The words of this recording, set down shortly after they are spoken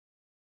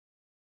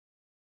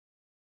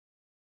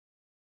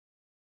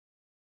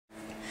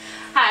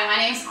Hi,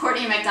 my name is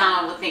Courtney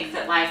McDonald with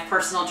ThinkFit Life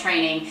Personal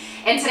Training,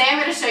 and today I'm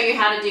going to show you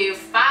how to do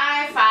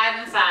 5, 5,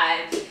 and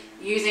 5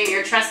 using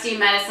your trusty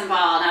medicine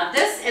ball. Now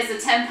this is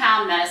a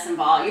 10-pound medicine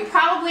ball. You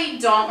probably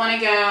don't want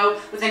to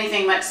go with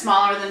anything much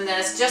smaller than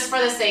this just for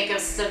the sake of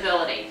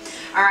stability.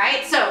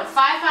 Alright, so 5,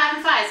 5,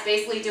 and 5 is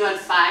basically doing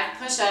 5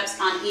 push-ups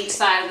on each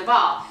side of the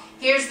ball.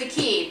 Here's the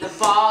key. The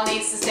ball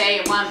needs to stay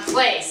in one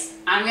place.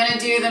 I'm going to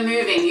do the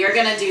moving. You're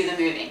going to do the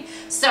moving.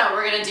 So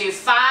we're going to do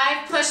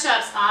 5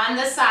 push-ups on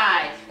the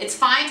side. It's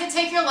fine to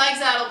take your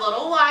legs out a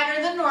little wider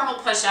than normal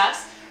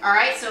push-ups.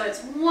 Alright, so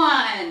it's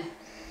 1,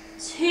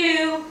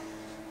 2,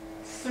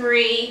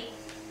 3,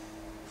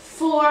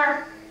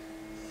 4,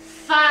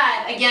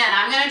 5. Again,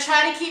 I'm going to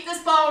try to keep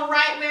this ball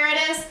right where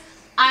it is.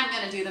 I'm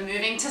going to do the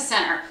moving to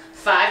center.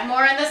 5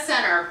 more in the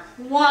center.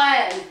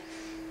 1,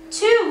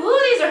 2, ooh,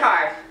 these are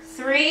hard.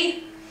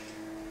 3,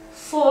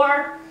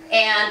 4,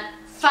 and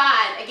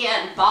 5.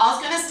 Again,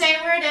 ball's going to stay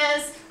where it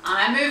is.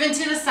 I'm moving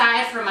to the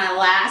side for my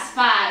last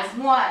 5.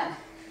 1,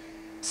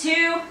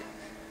 2,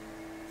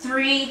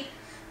 3,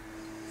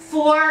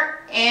 4,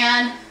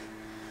 and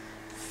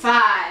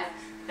 5.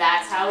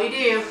 That's how we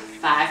do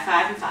 5,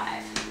 5, and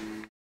 5.